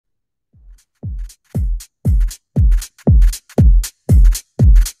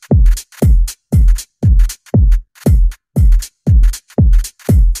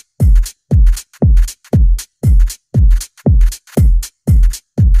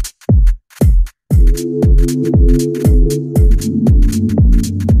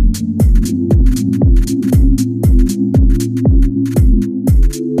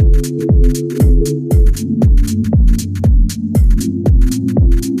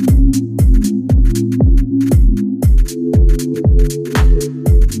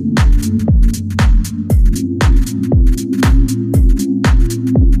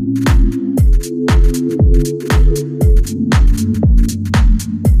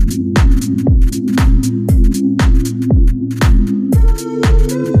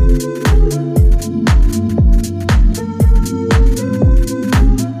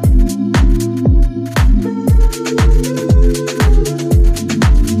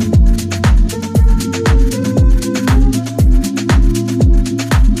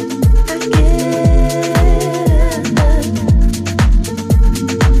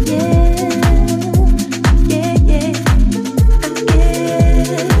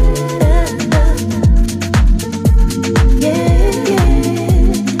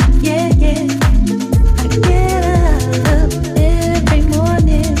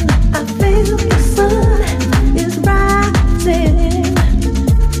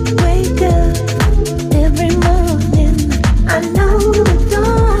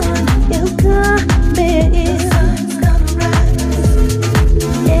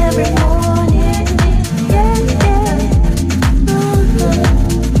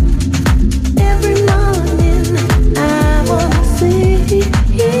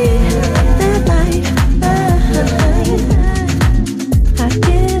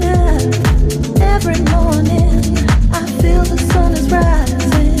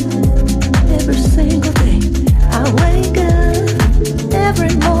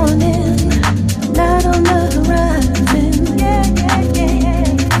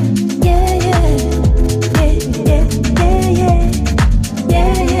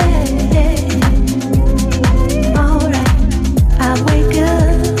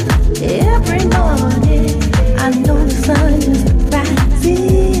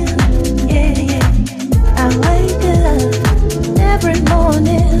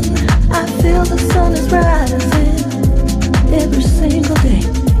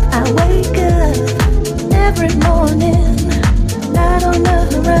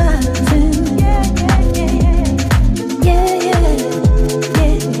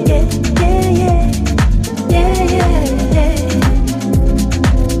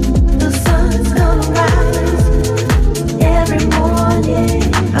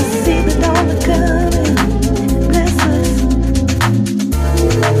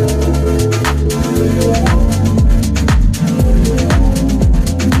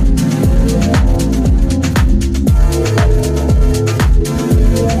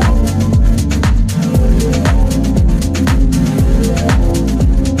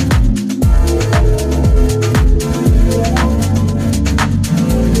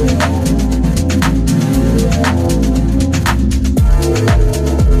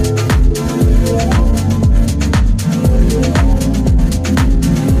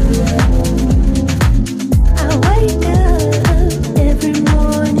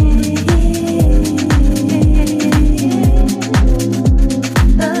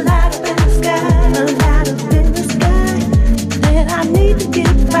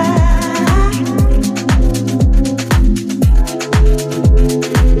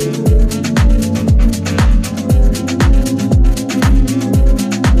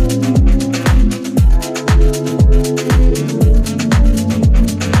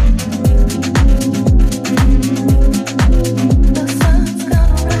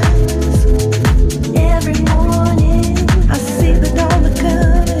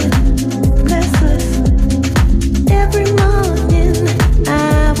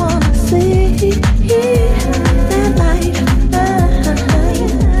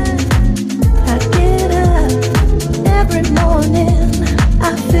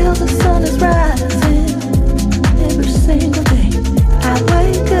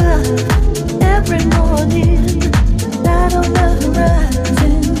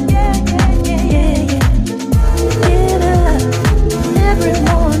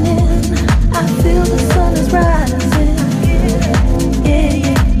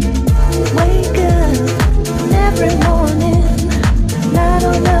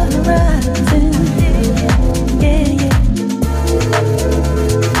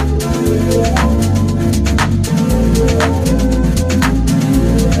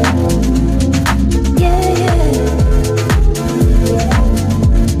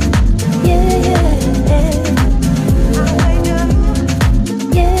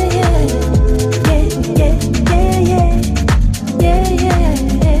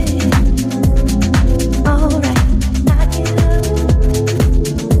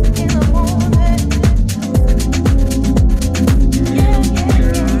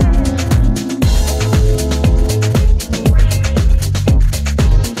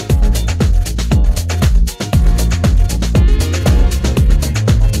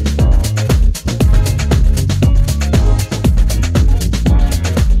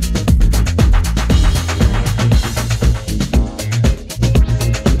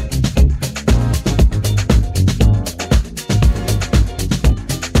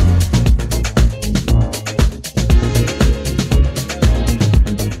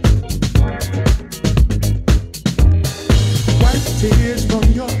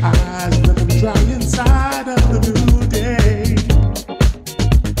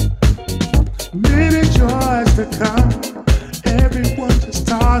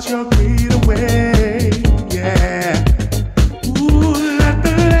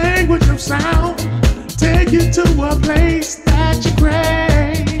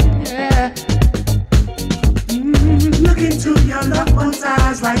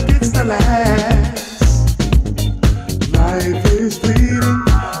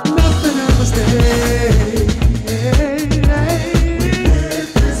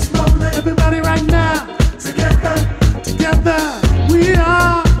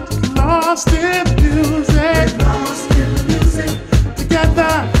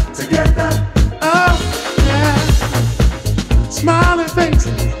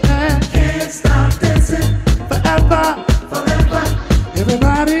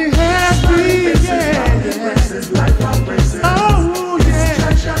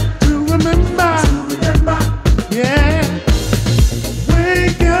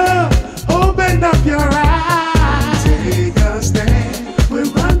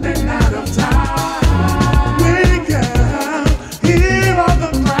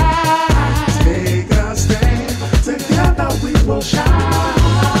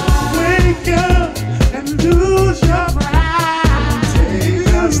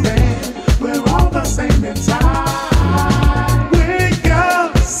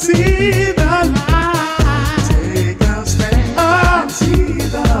See the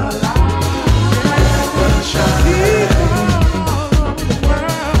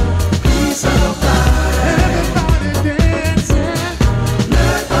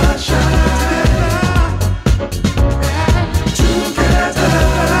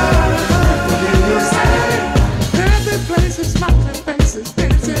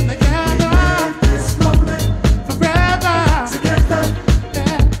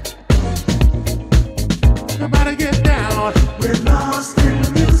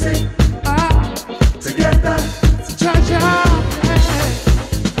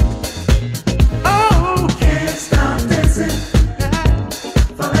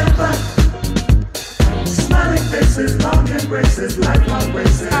faces, lifelong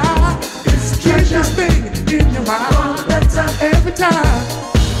races. It's treasure thing in your mind every time.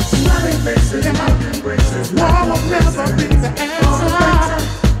 Smiling faces, love embraces. War will never be the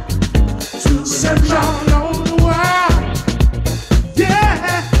answer. Search all over the world.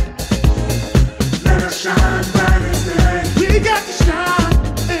 Yeah. Let us shine bright as day. We got to shine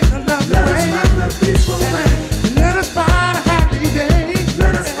in a lovely Let way. us find the peaceful way. Let us find a happy day.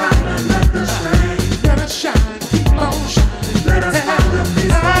 Let us find another strain. Let us shine, keep on shining. Let us find the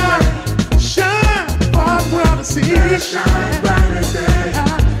peaceful way. Shine for the world to see. Let us shine bright as day.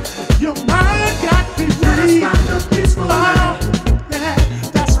 Your mind got to be Let us free. find the peaceful way. Yeah,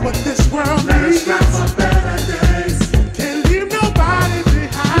 that's what this world Let us needs. strive for better days. Can't leave nobody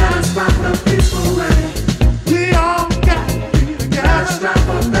Let behind. us find the peaceful way. We all got to be Let us together. strive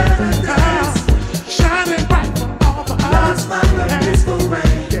for better days. Shining bright for all of Let us us. find the peaceful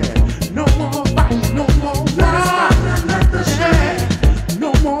way. Yeah, no more fight, no more Let us war. find another strain. Yeah,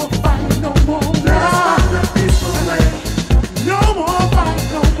 no more fight, no more Let us war. find the peaceful way. No more fight,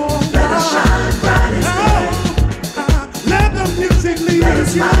 no more Let us war. shine bright as day. Let the music lead Let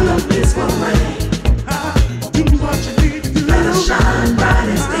us you. find the peaceful way. Do what you need to do. Let us shine bright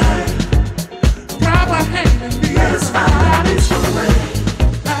as day. Grab a hand and lead Let us us find the right. peaceful way.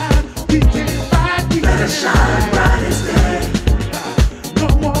 We can't fight, we Let us shine can't bright as day. fight. No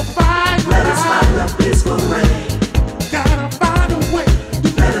more fight, Let us find the peaceful way. gotta find a way.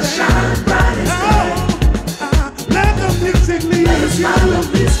 Let us shine bright as day. Let the music lead Let us you. find the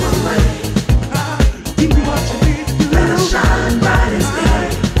peaceful way. Do what you need to do. Let us shine bright as day.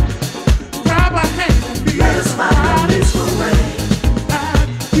 Grab a hand and lead Let us us find the right. peaceful way.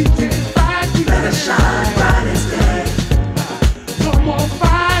 We can't fight, we Let us shine bright as day. no more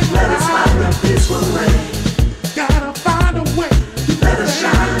fight. Let us find the peaceful way.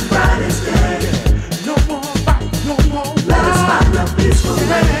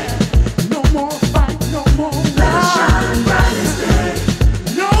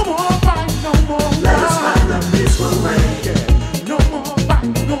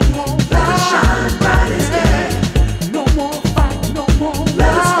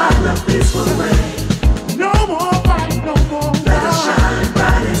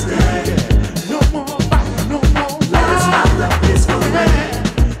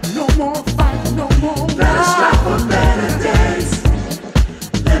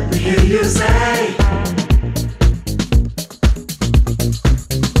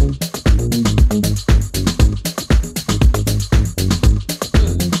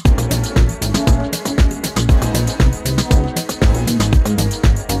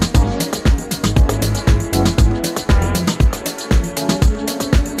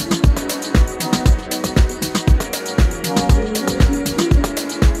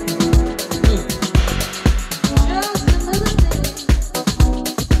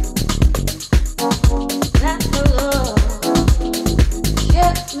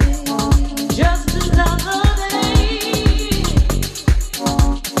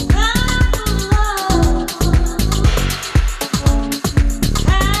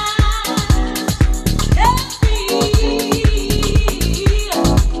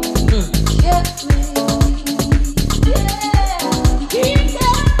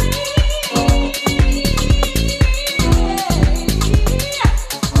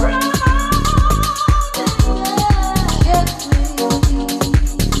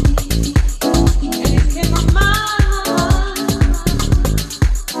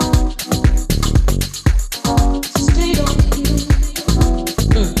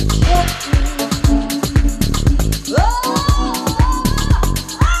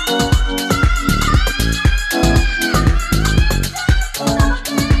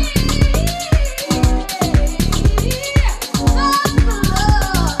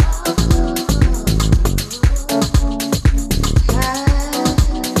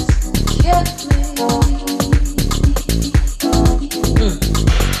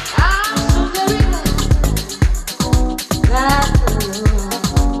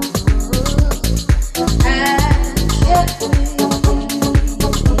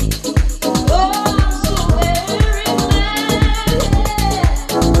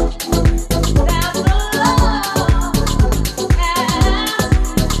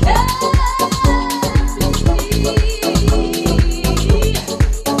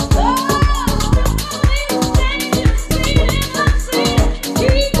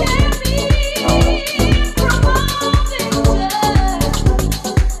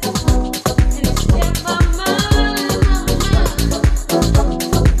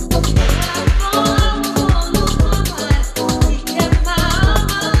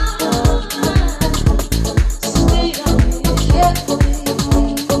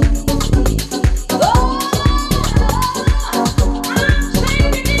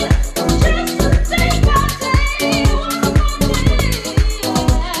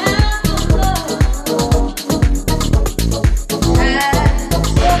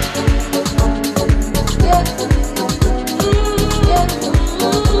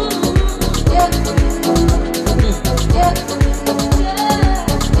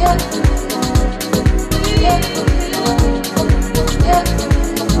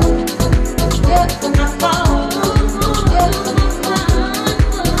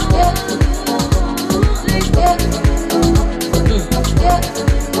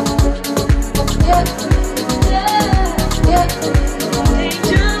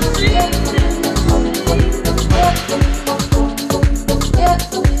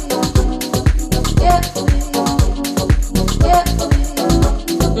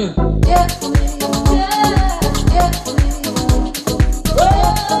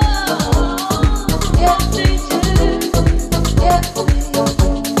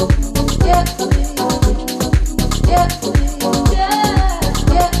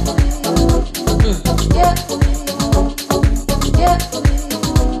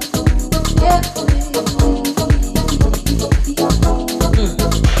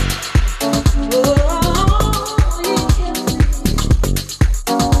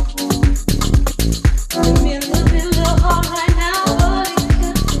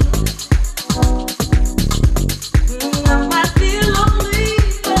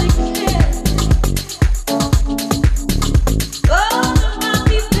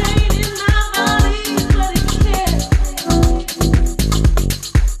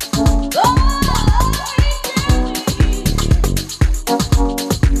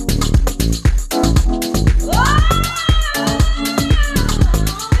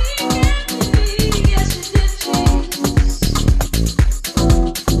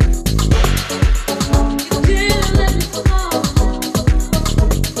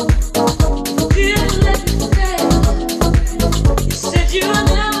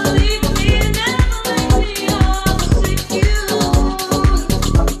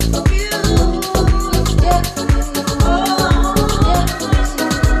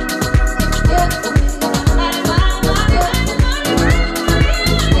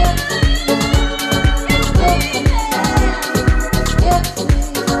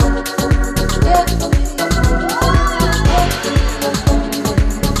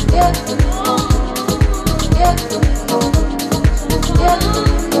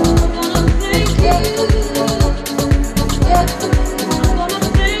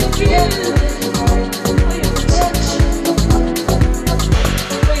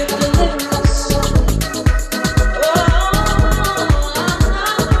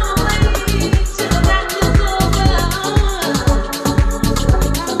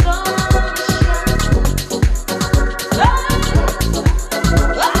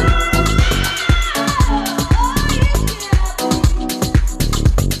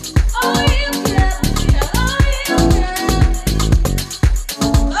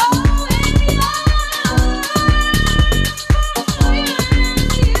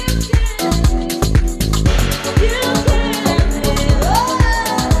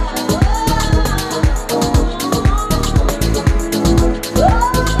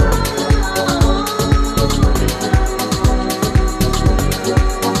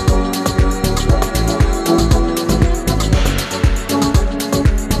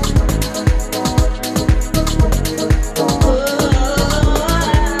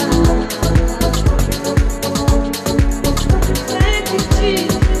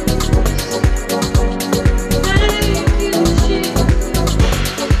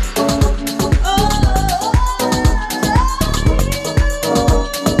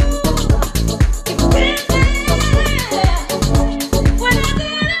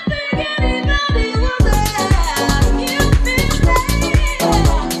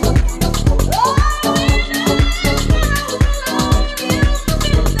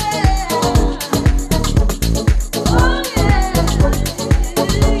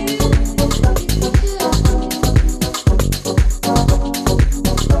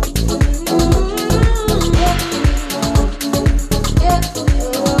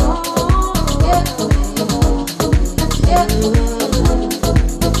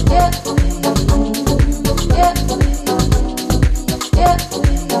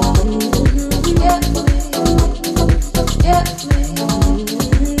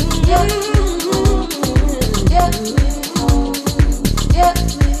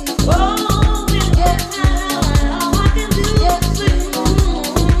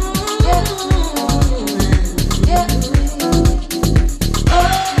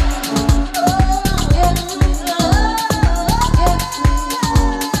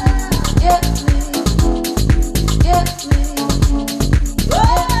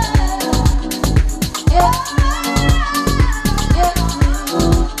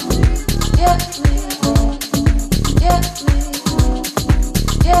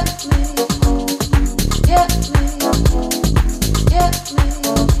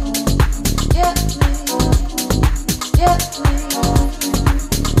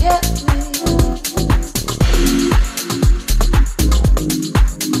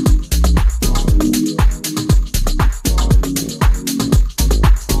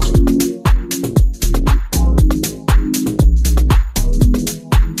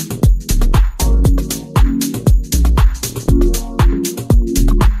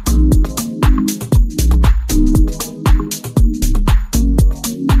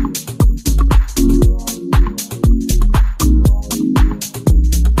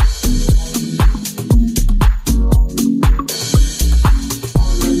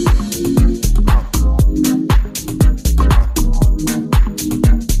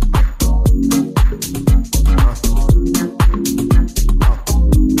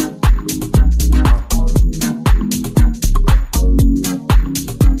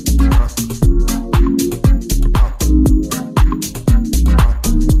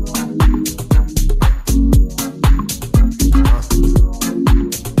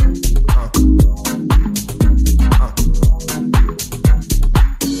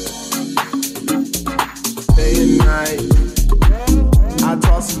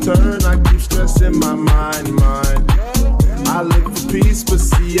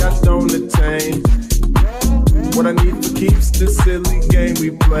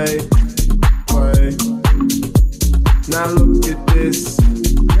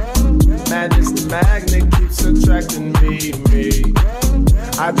 distracting me.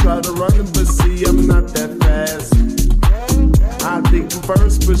 I try to run but see I'm not that fast. I think I'm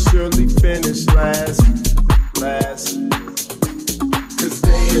first but surely finish last. Cause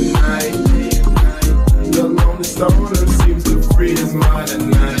day and night, the lonely stoner seems to free his mind at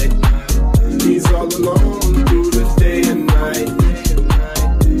night. He's all alone through the day and night.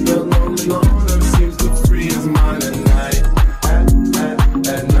 The lonely loner seems to free his mind at night.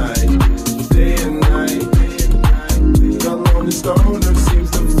 At night, day and night. The lonely stoner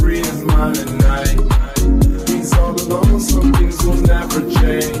seems to free his mind at night. He's all alone, some things will never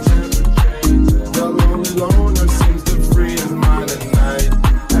change. The lonely loner seems to free his mind at night.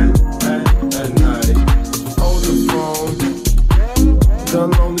 At night, hold the phone. The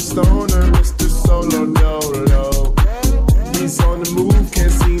lonely stoner, Mr. Solo Dolo. He's on the move,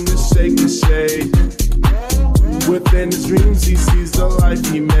 can't seem to shake the shade. Within his dreams, he sees the life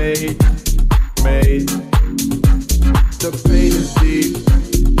he made. The pain is deep.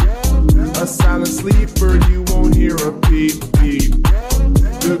 A silent sleeper, you won't hear a peep.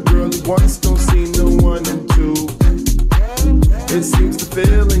 The girl he wants don't seem the one and two. It seems the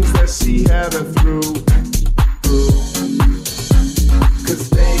feelings that she had her through. Cause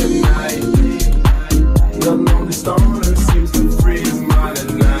day and night, the lonely stoner seems to free his mind at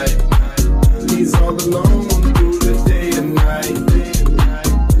night. He's all alone through the day and night.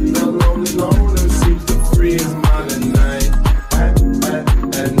 The lonely loner seems to free his mind at night.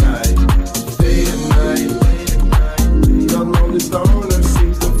 At night, day and night. The lonely stoner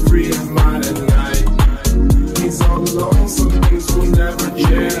seems to free his mind at night. He's all alone, some things will never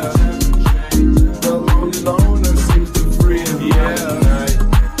change. The lonely loner seems to free his mind at night.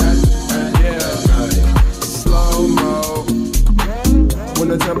 Slow mo. When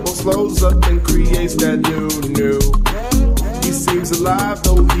the tempo slows up and creates that new. He seems alive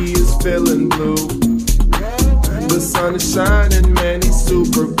though he is feeling blue. The sun is shining, man, he's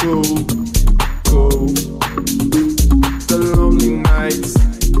super cool. The lonely nights,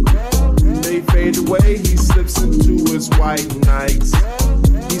 they fade away, he slips into his white nights.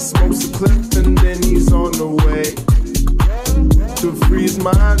 He smokes a clip and then he's on the way. To free his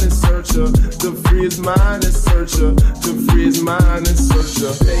mind and search her, to free his mind and search her, to free his mind and search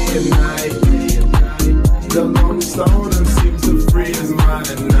her. Day and night, the lonely stoner seems to free his mind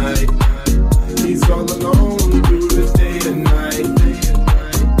at night. He's all alone through the day and night.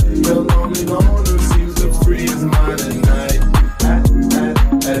 The lonely loner seems to free his mind at night.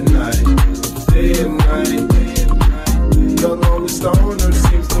 At night, day and night. The lonely stoner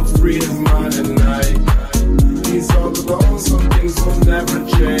seems to free his mind at night. He's all alone, some things will never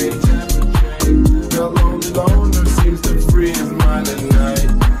change. The lonely loner seems to free his mind at night.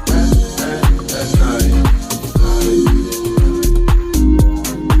 At night.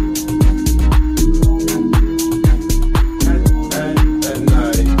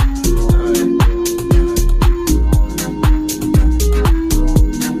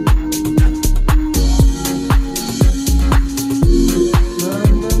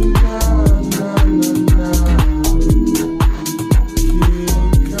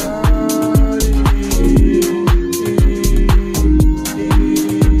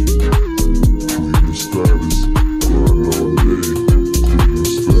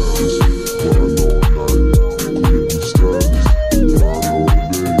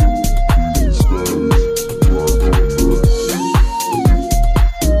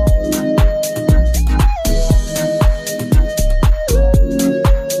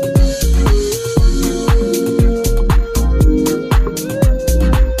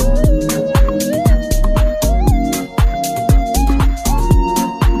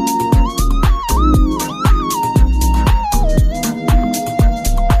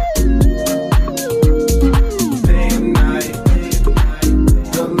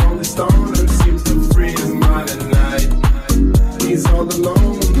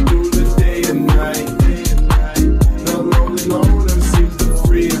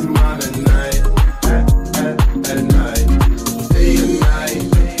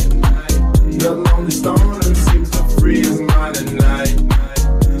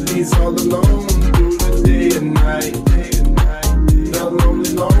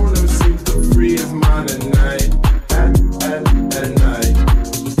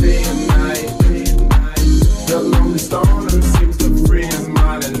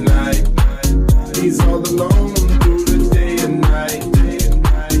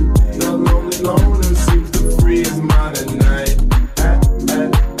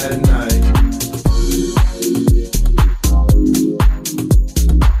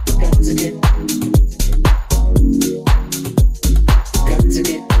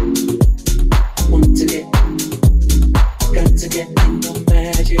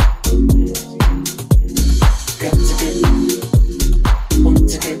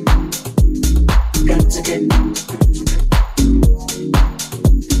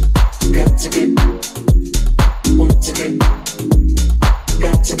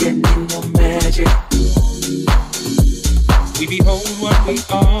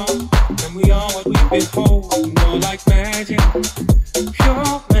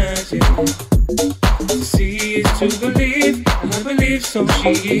 to believe, and I believe so she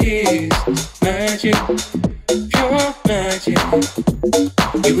is. Magic, pure magic.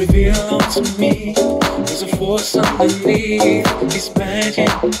 You reveal onto me, there's a force underneath. It's magic,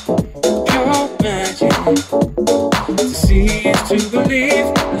 pure magic. To see is to believe,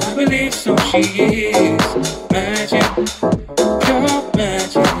 and I believe so she is. Magic, pure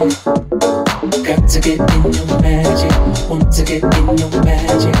magic. Got to get in your magic, want to get in your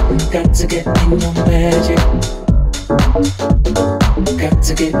magic, got to get in your magic. Got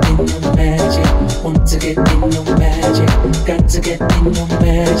to get in your magic, want to get in your magic, got to get in your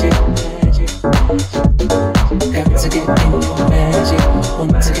magic. Got to get in your magic,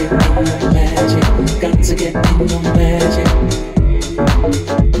 want to get in your magic, got to get in your magic.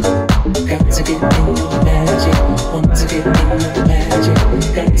 Got to get in your magic, want to get in your magic,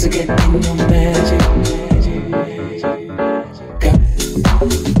 got to get in your magic. Got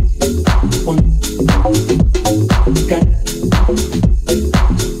one, got one, got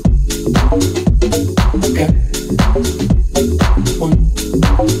one, got.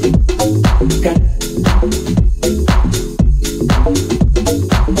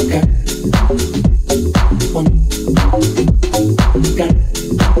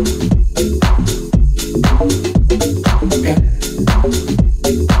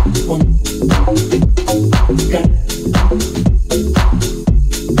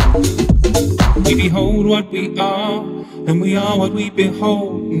 We behold what we are, and we are what we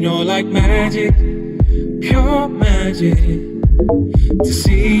behold. And you're like magic, pure magic. To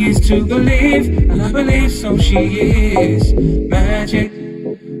see is to believe, and I believe so she is. Magic,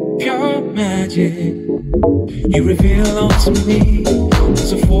 pure magic. You reveal onto me,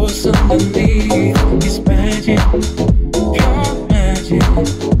 there's a force underneath. It's magic, pure magic.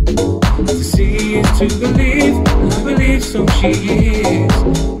 To see is to believe, and I believe so she is.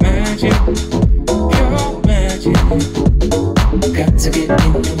 Magic, pure magic. Got to get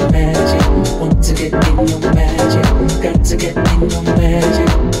in your magic, want to get in your magic, got to get in your magic.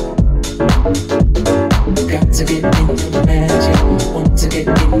 Got to get in your magic, want to get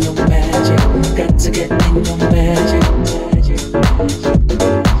in your magic, got to get in your magic.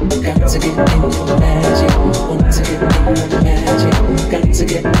 Got to get in your magic, want to get in your magic, got to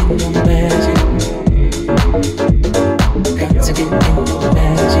get in your magic. Got to get in your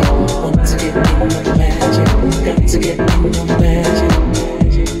magic, want to get in your magic, got to get in your magic.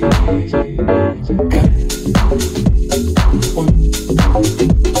 Got one, got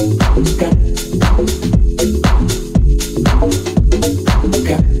one, got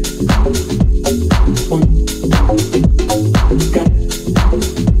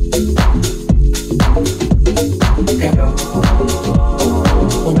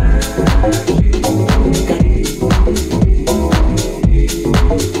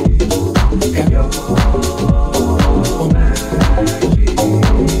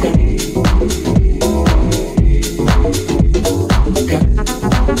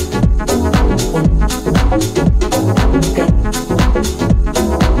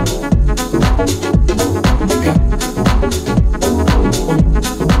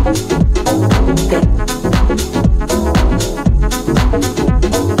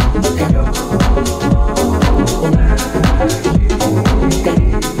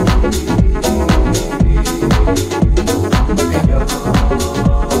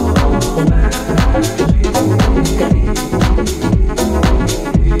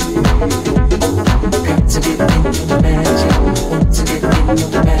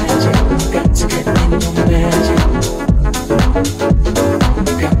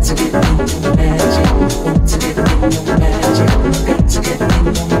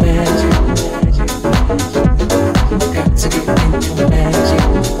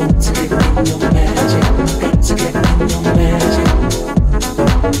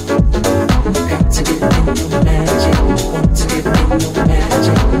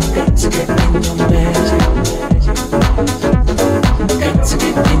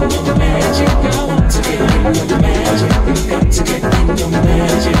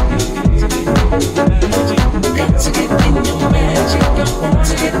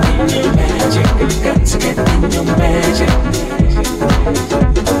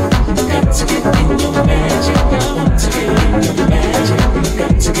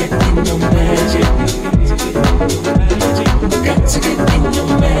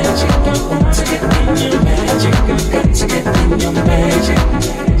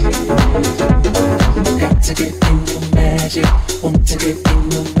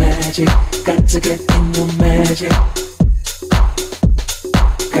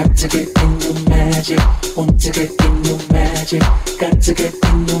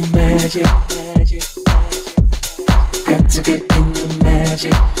Got to get in your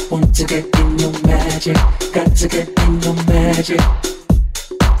magic. Want to get in your magic. Got to get in your magic.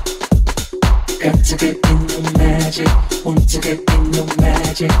 Got to get in your magic. Want to get in your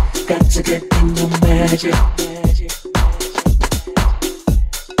magic. Got to get in your magic.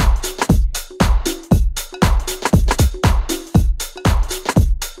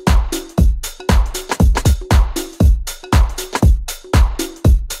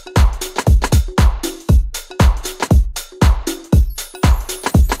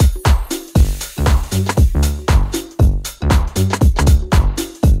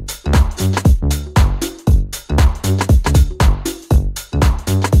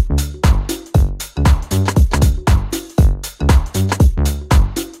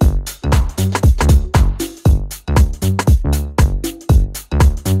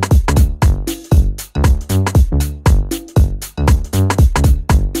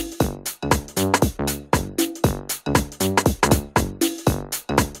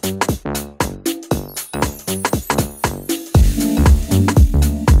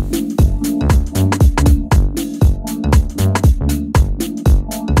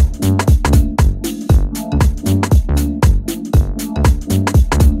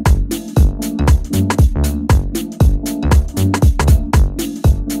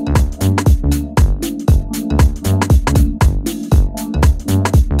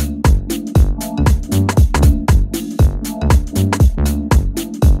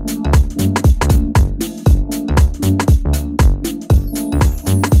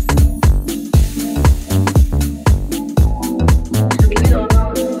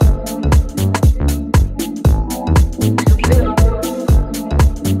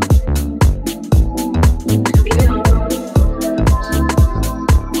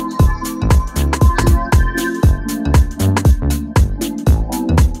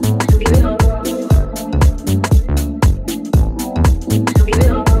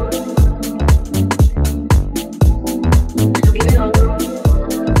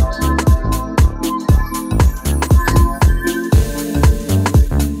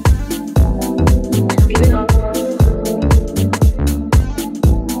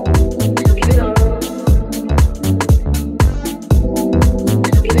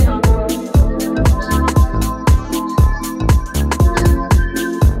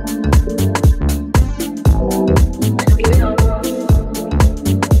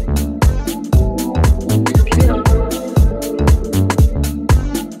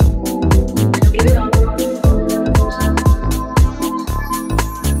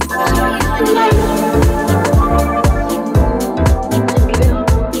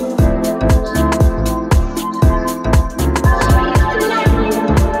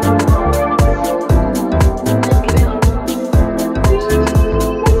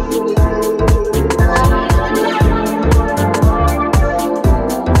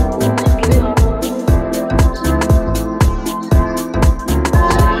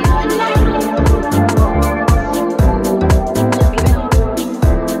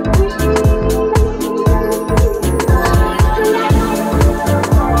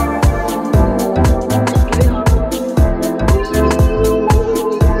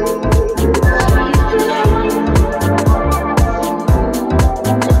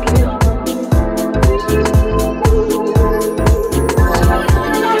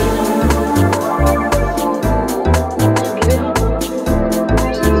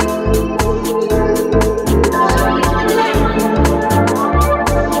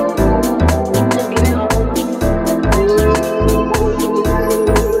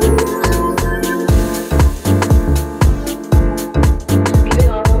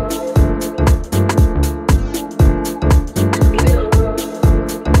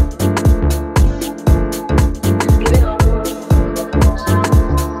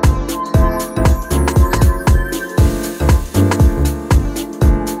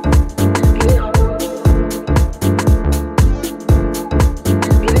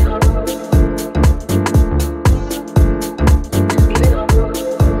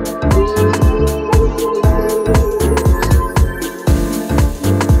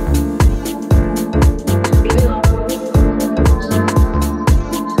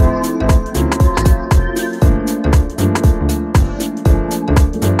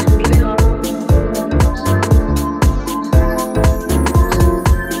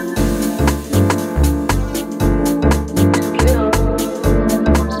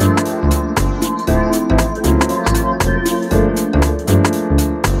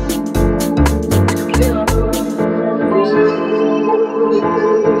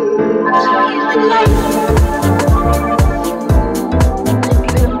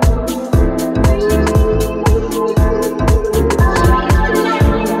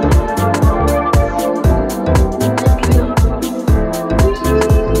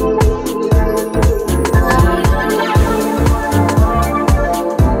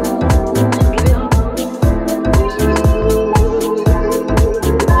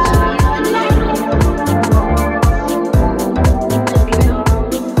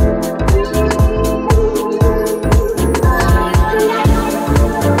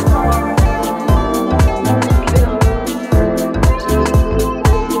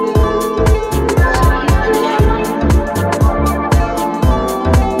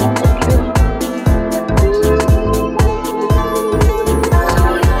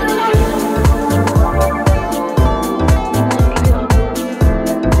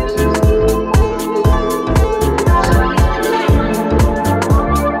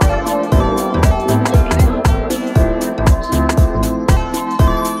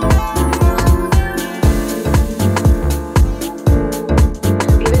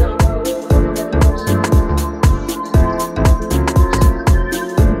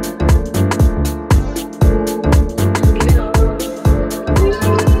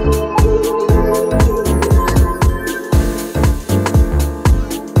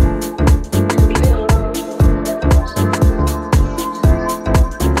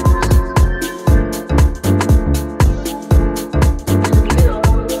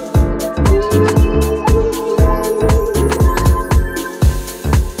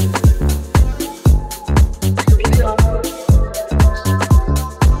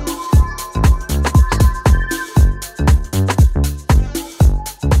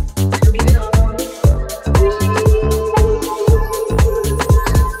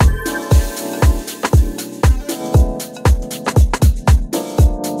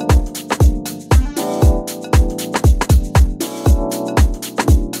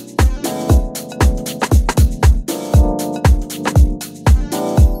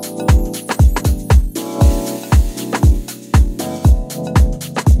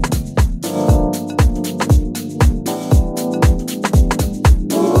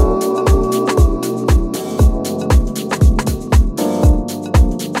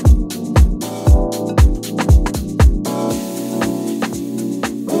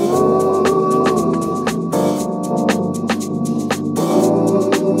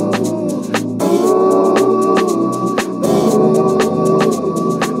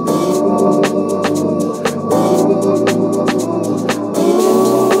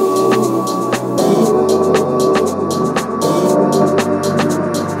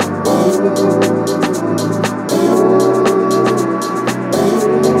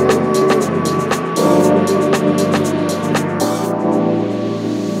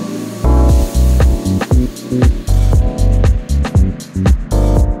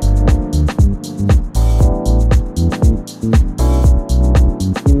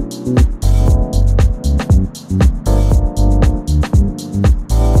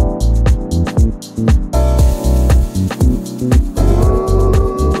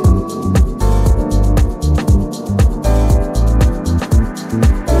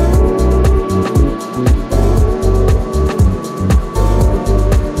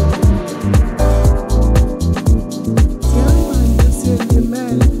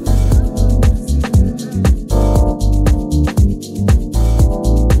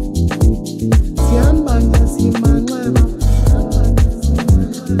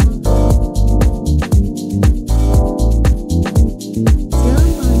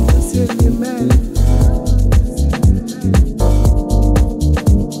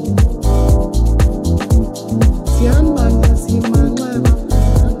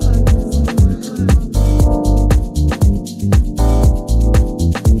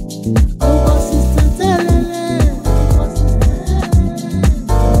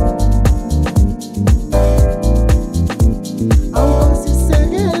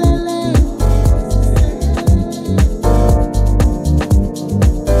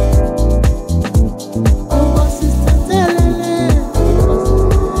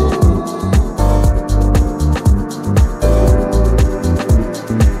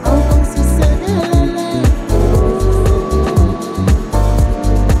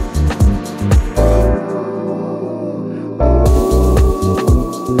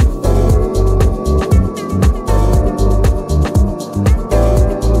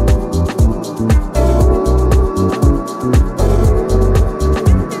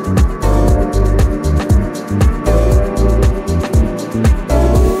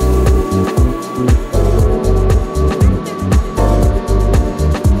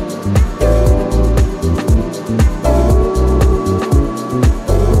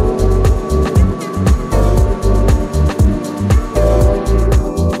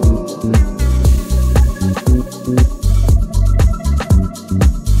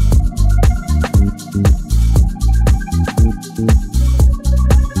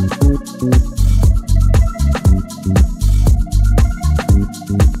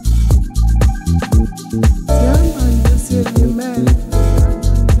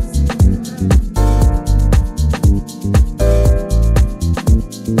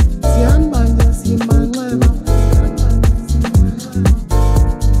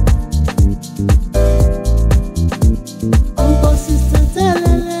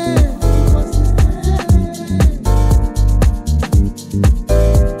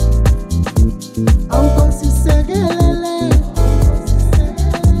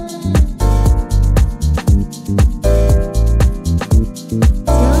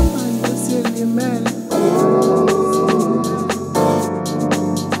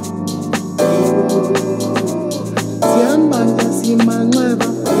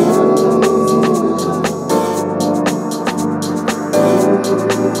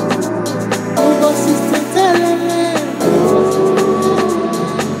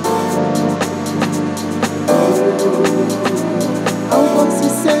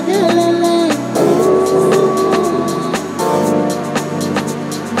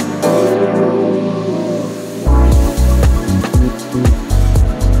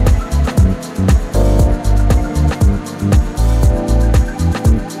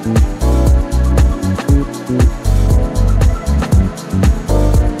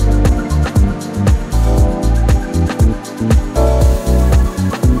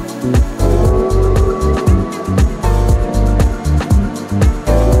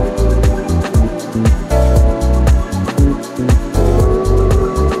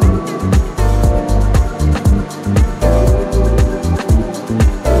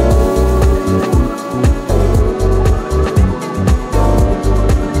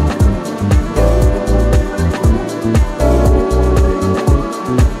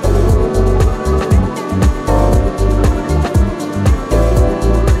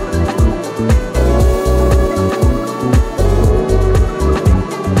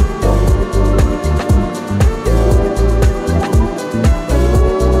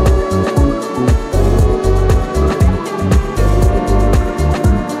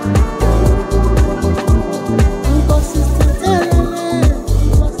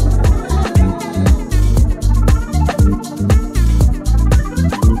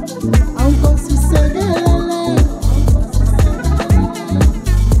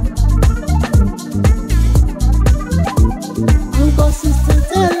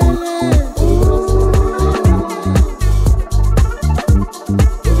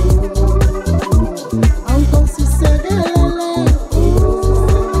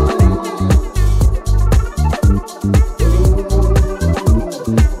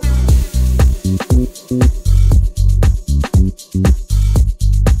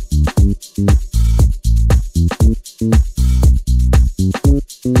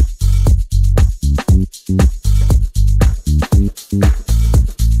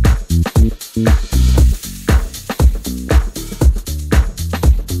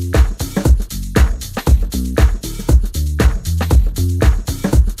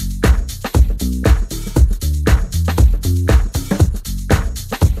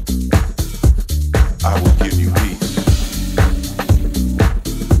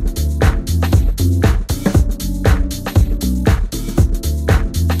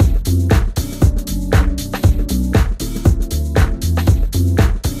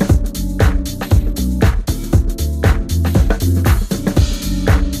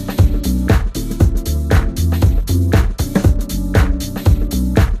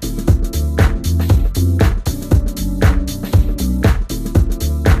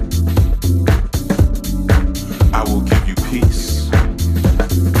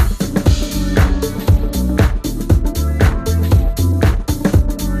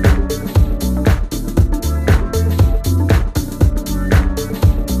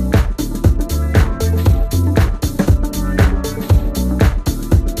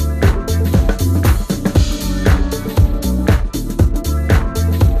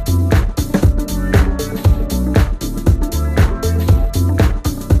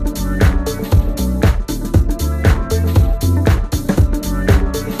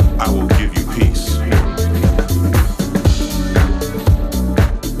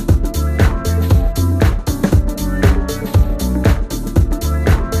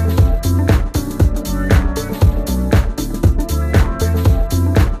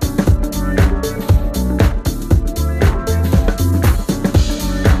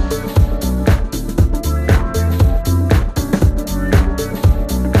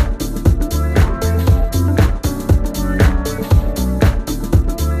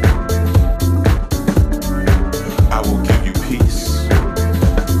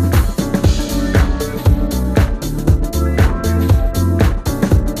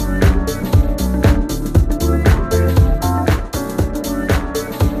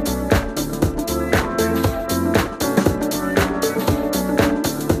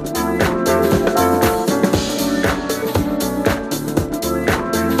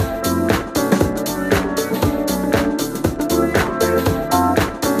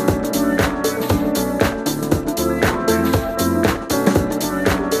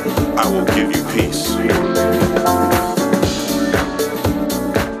 will give you peace.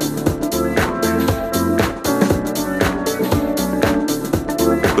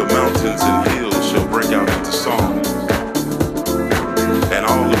 The mountains and hills shall break out into song, and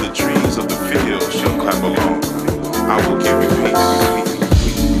all of the trees of the field shall clap along. I will give you peace.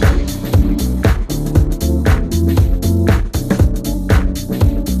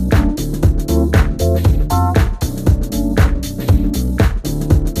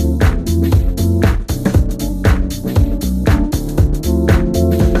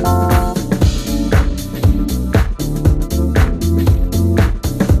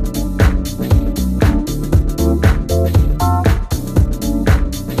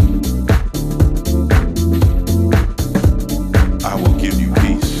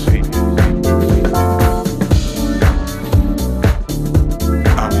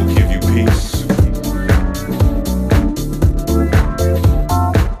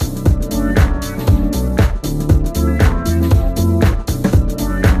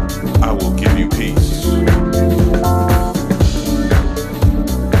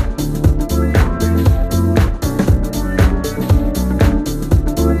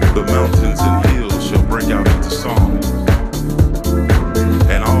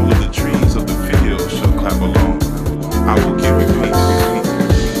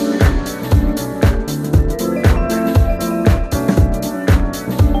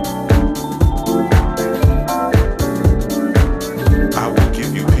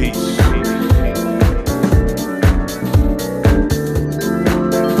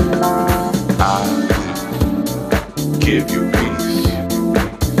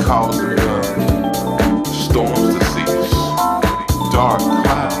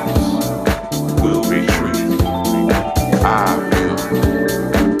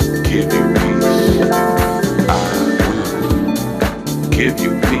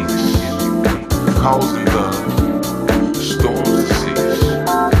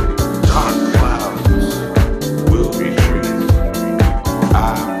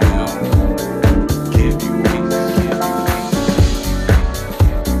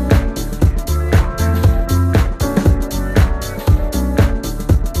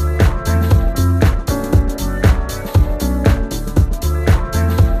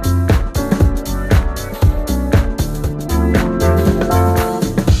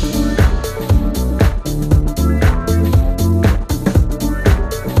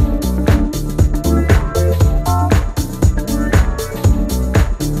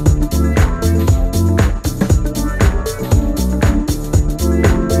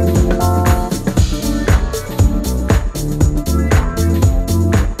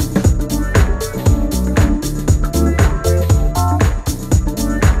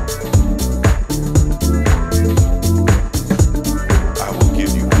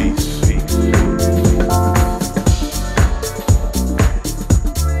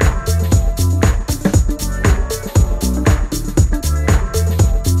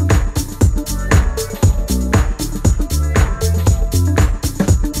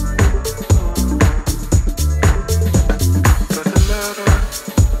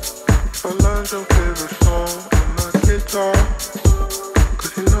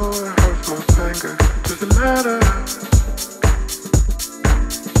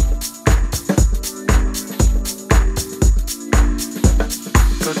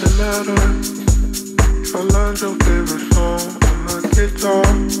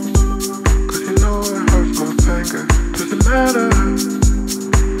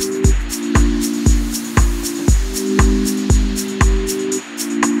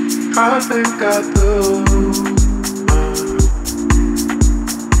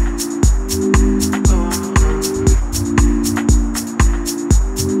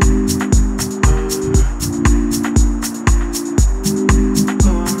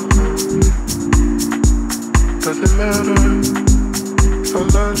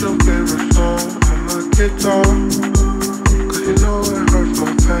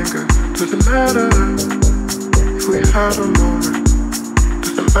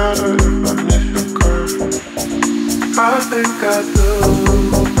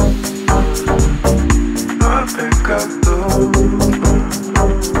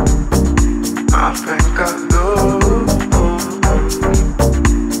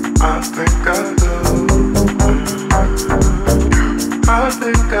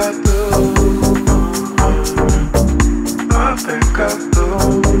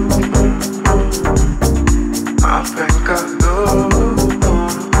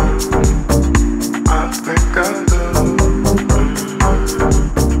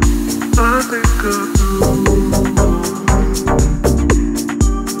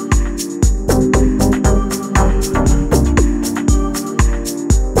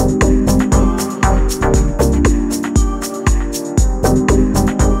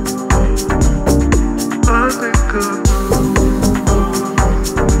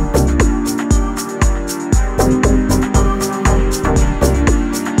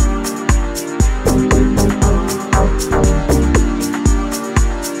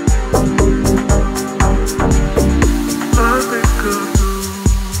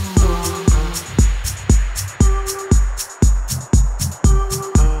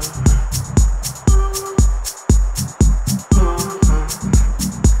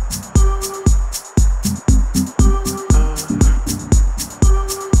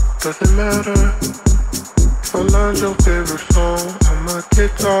 Doesn't matter if I learned your favorite song on my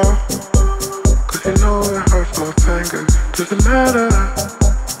guitar, 'cause you know it hurts my fingers. Doesn't matter.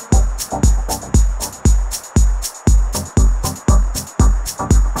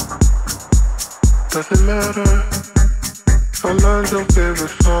 Doesn't matter if I learned your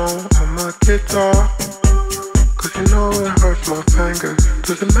favorite song on my guitar, 'cause you know it hurts my fingers.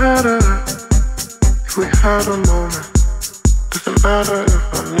 Doesn't matter if we had a moment. Doesn't matter if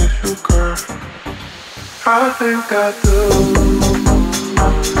I miss you, girl. I think I do.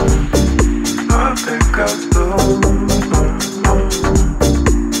 I think I do.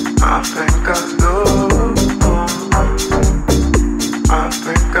 I think I do. I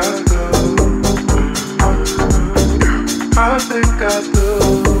think I do. I think I do.